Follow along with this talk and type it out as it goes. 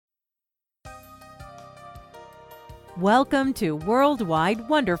Welcome to Worldwide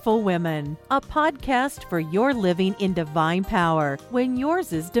Wonderful Women, a podcast for your living in divine power when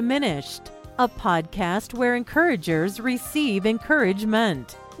yours is diminished. A podcast where encouragers receive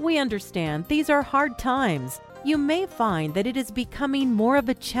encouragement. We understand these are hard times. You may find that it is becoming more of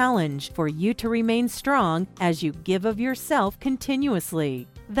a challenge for you to remain strong as you give of yourself continuously.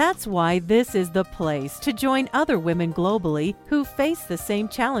 That's why this is the place to join other women globally who face the same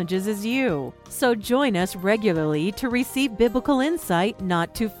challenges as you. So join us regularly to receive biblical insight,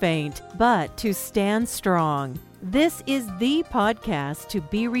 not to faint, but to stand strong. This is the podcast to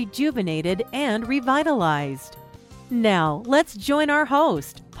be rejuvenated and revitalized. Now, let's join our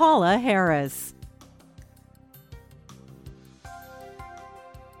host, Paula Harris.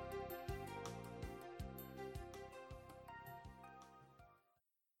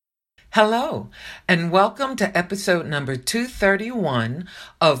 Hello, and welcome to episode number 231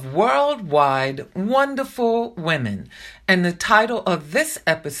 of Worldwide Wonderful Women. And the title of this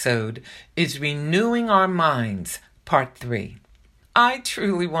episode is Renewing Our Minds, Part 3. I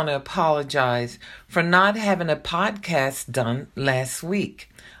truly want to apologize for not having a podcast done last week.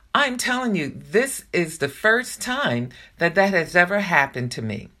 I'm telling you, this is the first time that has ever happened to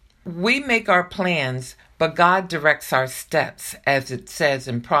me. We make our plans, but God directs our steps, as it says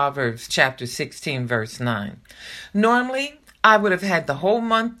in Proverbs chapter 16, verse 9. Normally, I would have had the whole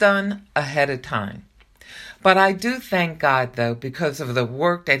month done ahead of time. But I do thank God, though, because of the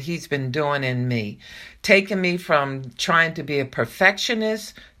work that He's been doing in me, taking me from trying to be a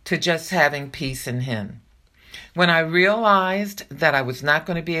perfectionist to just having peace in Him. When I realized that I was not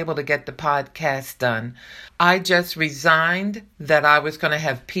going to be able to get the podcast done, I just resigned that I was going to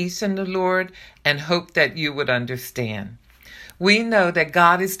have peace in the Lord and hope that you would understand. We know that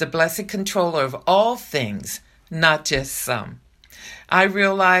God is the blessed controller of all things, not just some. I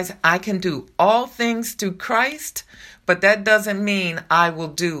realize I can do all things through Christ, but that doesn't mean I will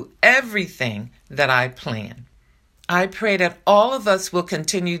do everything that I plan. I pray that all of us will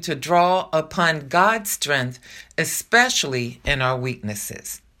continue to draw upon God's strength, especially in our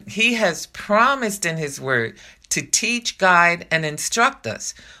weaknesses. He has promised in His Word to teach, guide, and instruct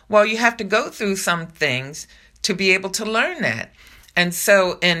us. Well, you have to go through some things to be able to learn that. And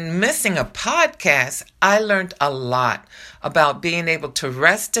so in missing a podcast, I learned a lot about being able to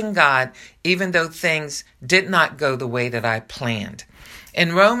rest in God, even though things did not go the way that I planned.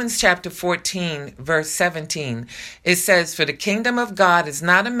 In Romans chapter 14, verse 17, it says, "For the kingdom of God is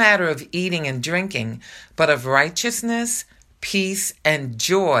not a matter of eating and drinking, but of righteousness, peace, and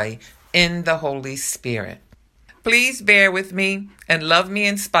joy in the Holy Spirit." Please bear with me and love me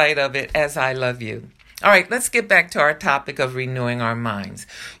in spite of it as I love you. All right, let's get back to our topic of renewing our minds.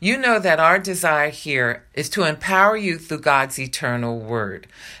 You know that our desire here is to empower you through God's eternal word.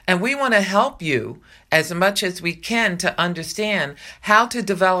 And we want to help you as much as we can to understand how to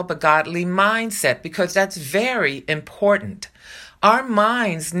develop a godly mindset, because that's very important. Our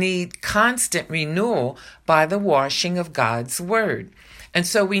minds need constant renewal by the washing of God's word. And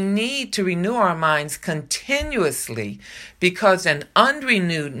so we need to renew our minds continuously, because an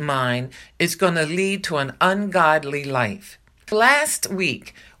unrenewed mind is going to lead to an ungodly life. Last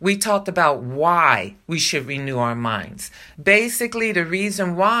week, we talked about why we should renew our minds. Basically, the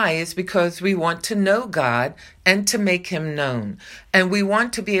reason why is because we want to know God and to make Him known. And we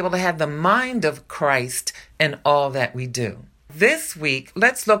want to be able to have the mind of Christ in all that we do. This week,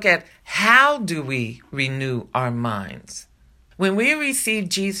 let's look at how do we renew our minds. When we receive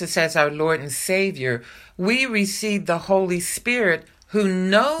Jesus as our Lord and Savior, we receive the Holy Spirit who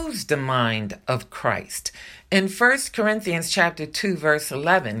knows the mind of Christ. In 1 Corinthians chapter 2, verse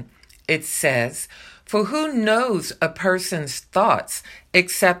 11, it says, "For who knows a person's thoughts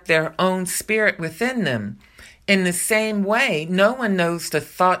except their own spirit within them? In the same way, no one knows the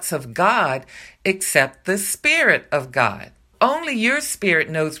thoughts of God except the Spirit of God." Only your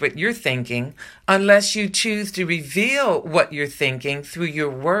spirit knows what you're thinking, unless you choose to reveal what you're thinking through your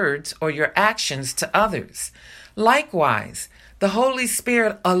words or your actions to others. Likewise, the Holy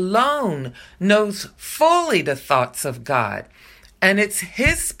Spirit alone knows fully the thoughts of God, and it's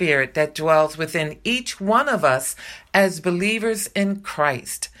His Spirit that dwells within each one of us as believers in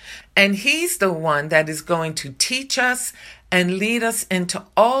Christ. And He's the one that is going to teach us and lead us into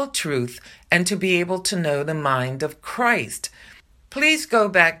all truth and to be able to know the mind of Christ. Please go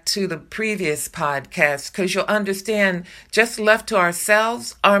back to the previous podcast, because you'll understand, just left to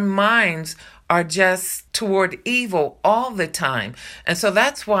ourselves, our minds are just toward evil all the time. And so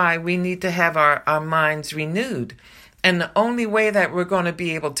that's why we need to have our minds renewed. And the only way that we're going to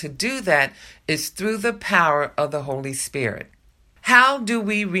be able to do that is through the power of the Holy Spirit. How do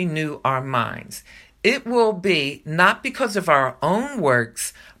we renew our minds? it will be not because of our own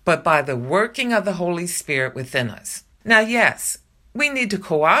works, but by the working of the Holy Spirit within us. Now, yes, we need to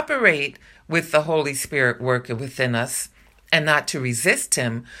cooperate with the Holy Spirit working within us and not to resist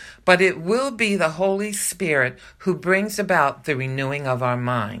him, but it will be the Holy Spirit who brings about the renewing of our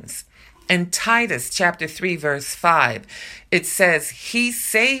minds. In Titus chapter 3, verse 5, it says, he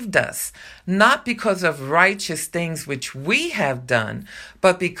saved us, not because of righteous things which we have done,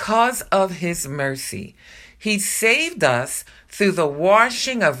 but because of his mercy. He saved us through the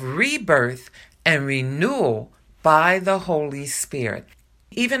washing of rebirth and renewal by the Holy Spirit.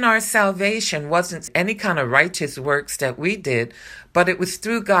 Even our salvation wasn't any kind of righteous works that we did, but it was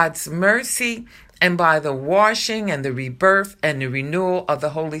through God's mercy and by the washing and the rebirth and the renewal of the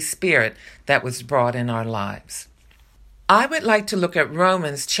Holy Spirit that was brought in our lives. I would like to look at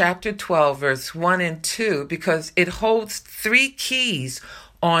Romans chapter 12, verse 1 and 2, because it holds 3 keys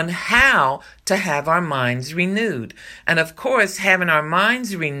on how to have our minds renewed. And of course, having our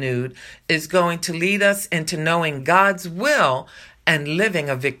minds renewed is going to lead us into knowing God's will and living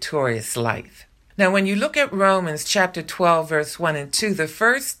a victorious life. Now, when you look at Romans chapter 12, verse 1 and 2, the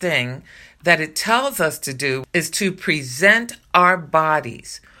first thing that it tells us to do is to present our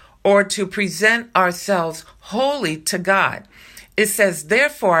bodies or to present ourselves wholly to God. It says,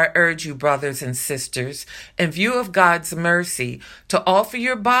 therefore, I urge you, brothers and sisters, in view of God's mercy, to offer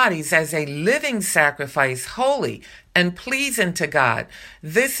your bodies as a living sacrifice, holy and pleasing to God.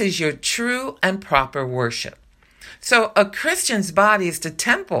 This is your true and proper worship. So a Christian's body is the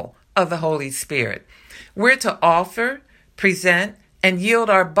temple of the Holy Spirit. We're to offer, present, and yield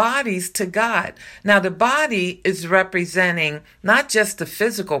our bodies to God. Now, the body is representing not just the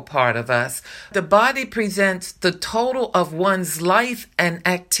physical part of us. The body presents the total of one's life and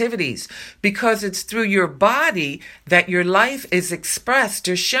activities, because it's through your body that your life is expressed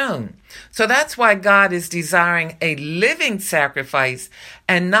or shown. So that's why God is desiring a living sacrifice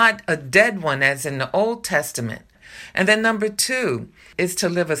and not a dead one as in the Old Testament. And then number 2 is to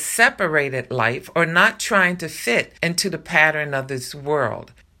live a separated life, or not trying to fit into the pattern of this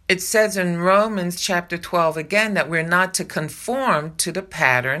world. It says in Romans chapter 12 again that we're not to conform to the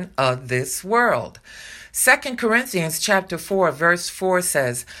pattern of this world. 2 Corinthians chapter 4 verse 4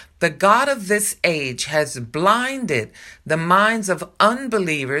 says, the God of this age has blinded the minds of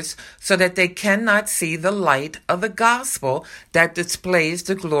unbelievers so that they cannot see the light of the gospel that displays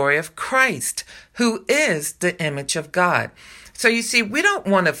the glory of Christ, who is the image of God. So you see, we don't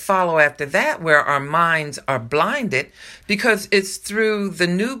want to follow after that where our minds are blinded, because it's through the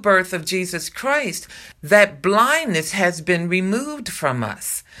new birth of Jesus Christ that blindness has been removed from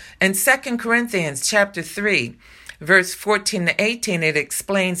us. In 2 Corinthians chapter 3, verse 14 to 18, it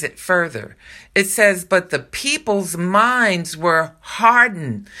explains it further. It says, but the people's minds were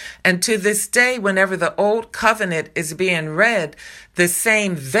hardened. And to this day, whenever the old covenant is being read, the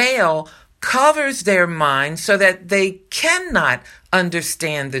same veil covers their minds so that they cannot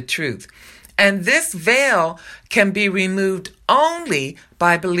understand the truth. And this veil can be removed only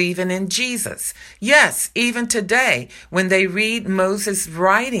by believing in Jesus. Yes, even today, when they read Moses'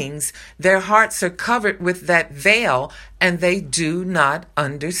 writings, their hearts are covered with that veil and they do not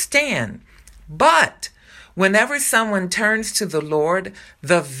understand. But whenever someone turns to the Lord,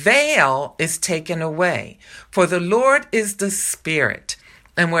 the veil is taken away. For the Lord is the Spirit.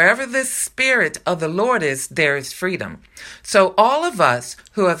 And wherever the Spirit of the Lord is, there is freedom. So all of us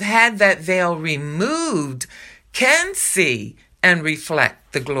who have had that veil removed can see and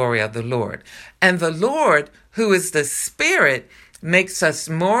reflect the glory of the Lord. And the Lord, who is the Spirit, makes us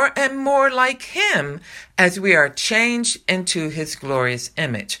more and more like him as we are changed into his glorious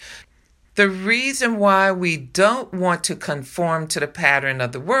image. The reason why we don't want to conform to the pattern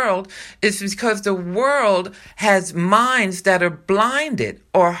of the world is because the world has minds that are blinded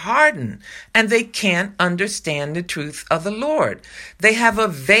or hardened, and they can't understand the truth of the Lord. They have a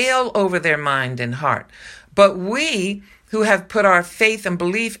veil over their mind and heart. But we who have put our faith and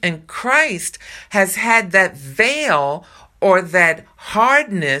belief in Christ has had that veil or that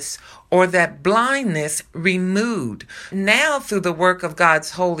hardness or that blindness removed. Now, through the work of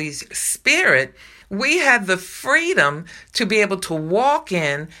God's Holy Spirit, we have the freedom to be able to walk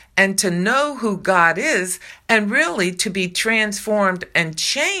in and to know who God is, and really to be transformed and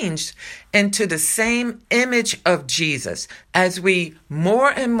changed into the same image of Jesus as we more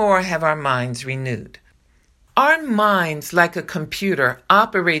and more have our minds renewed. Our minds, like a computer,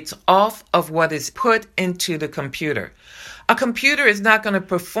 operates off of what is put into the computer. A computer is not going to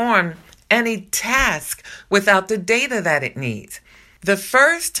perform any task without the data that it needs. The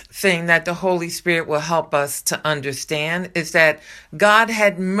first thing that the Holy Spirit will help us to understand is that God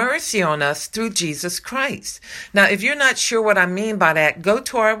had mercy on us through Jesus Christ. Now, if you're not sure what I mean by that, go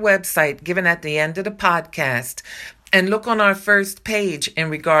to our website given at the end of the podcast and look on our first page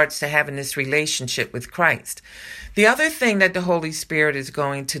in regards to having this relationship with Christ. The other thing that the Holy Spirit is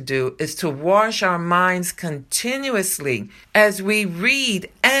going to do is to wash our minds continuously as we read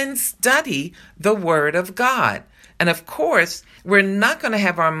and study the Word of God. And of course, we're not going to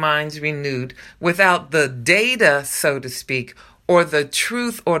have our minds renewed without the data, so to speak, or the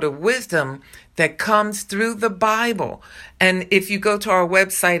truth or the wisdom that comes through the Bible. And if you go to our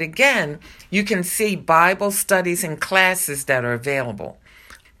website again, you can see Bible studies and classes that are available.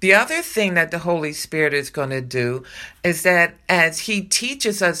 The other thing that the Holy Spirit is going to do is that as He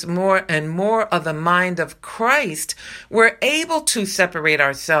teaches us more and more of the mind of Christ, we're able to separate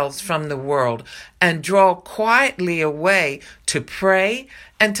ourselves from the world and draw quietly away to pray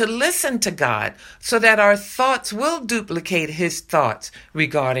and to listen to God so that our thoughts will duplicate His thoughts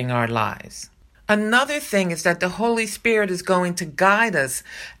regarding our lives. Another thing is that the Holy Spirit is going to guide us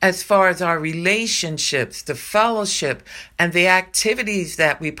as far as our relationships, the fellowship, and the activities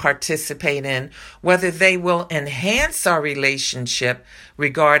that we participate in, whether they will enhance our relationship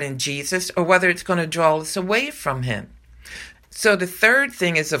regarding Jesus or whether it's going to draw us away from Him. So the third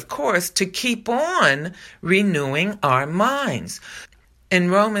thing is, of course, to keep on renewing our minds. In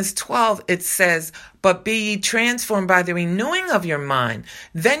Romans 12, it says, "But be ye transformed by the renewing of your mind."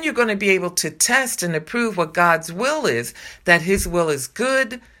 Then you're going to be able to test and approve what God's will is, that His will is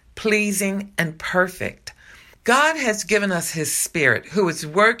good, pleasing, and perfect. God has given us His Spirit, who is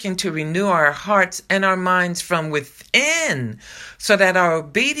working to renew our hearts and our minds from within, so that our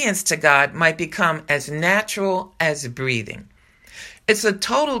obedience to God might become as natural as breathing. It's a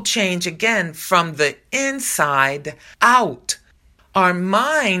total change, again, from the inside out. Our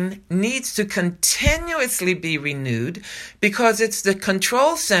mind needs to continuously be renewed because it's the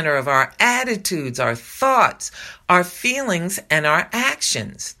control center of our attitudes, our thoughts, our feelings, and our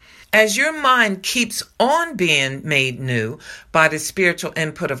actions. As your mind keeps on being made new by the spiritual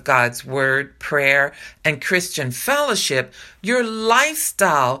input of God's Word, prayer, and Christian fellowship, your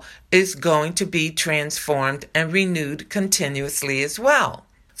lifestyle is going to be transformed and renewed continuously as well.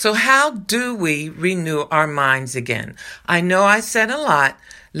 So how do we renew our minds again? I know I said a lot.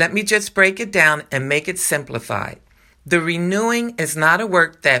 Let me just break it down and make it simplified. The renewing is not a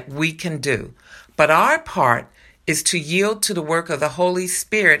work that we can do, but our part is to yield to the work of the Holy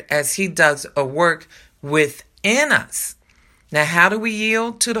Spirit as He does a work within us. Now, how do we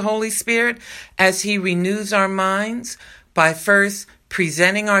yield to the Holy Spirit as He renews our minds? By first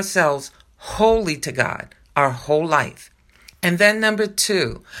presenting ourselves wholly to God, our whole life. And then number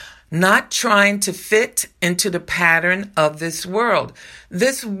 2, not trying to fit into the pattern of this world.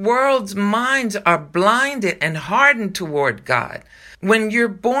 This world's minds are blinded and hardened toward God. When you're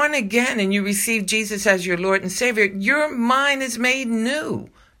born again and you receive Jesus as your Lord and Savior, your mind is made new.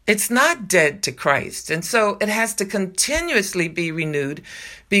 It's not dead to Christ. And so it has to continuously be renewed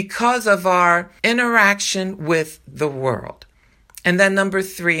because of our interaction with the world. And then number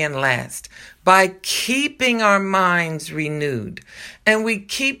 3 and last, by keeping our minds renewed. And we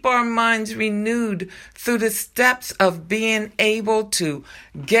keep our minds renewed through the steps of being able to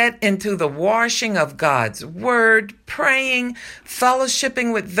get into the washing of God's Word, praying,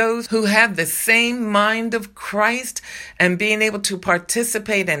 fellowshipping with those who have the same mind of Christ, and being able to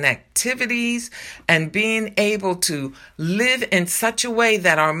participate in activities, and being able to live in such a way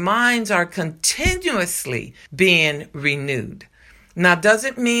that our minds are continuously being renewed. Now, does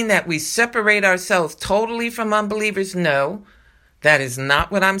it mean that we separate ourselves totally from unbelievers? No, that is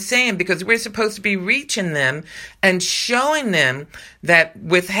not what I'm saying, because we're supposed to be reaching them and showing them that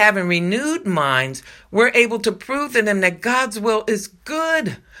with having renewed minds, we're able to prove to them that God's will is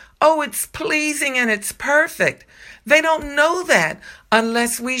good. Oh, it's pleasing and it's perfect. They don't know that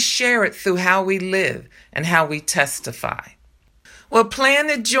unless we share it through how we live and how we testify. Well, plan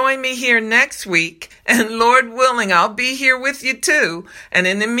to join me here next week, and Lord willing, I'll be here with you too. And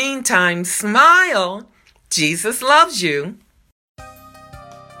in the meantime, smile. Jesus loves you.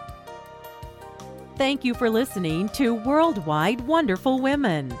 Thank you for listening to Worldwide Wonderful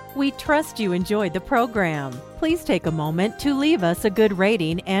Women. We trust you enjoyed the program. Please take a moment to leave us a good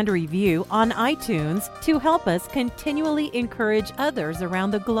rating and review on iTunes to help us continually encourage others around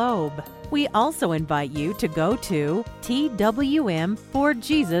the globe. We also invite you to go to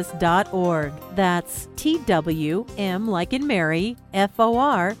twmforjesus.org. That's TWM like in Mary,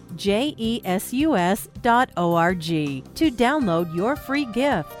 FORJESUS.org to download your free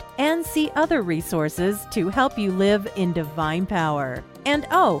gift and see other resources to help you live in divine power. And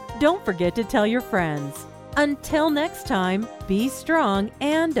oh, don't forget to tell your friends. Until next time, be strong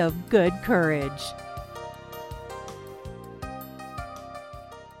and of good courage.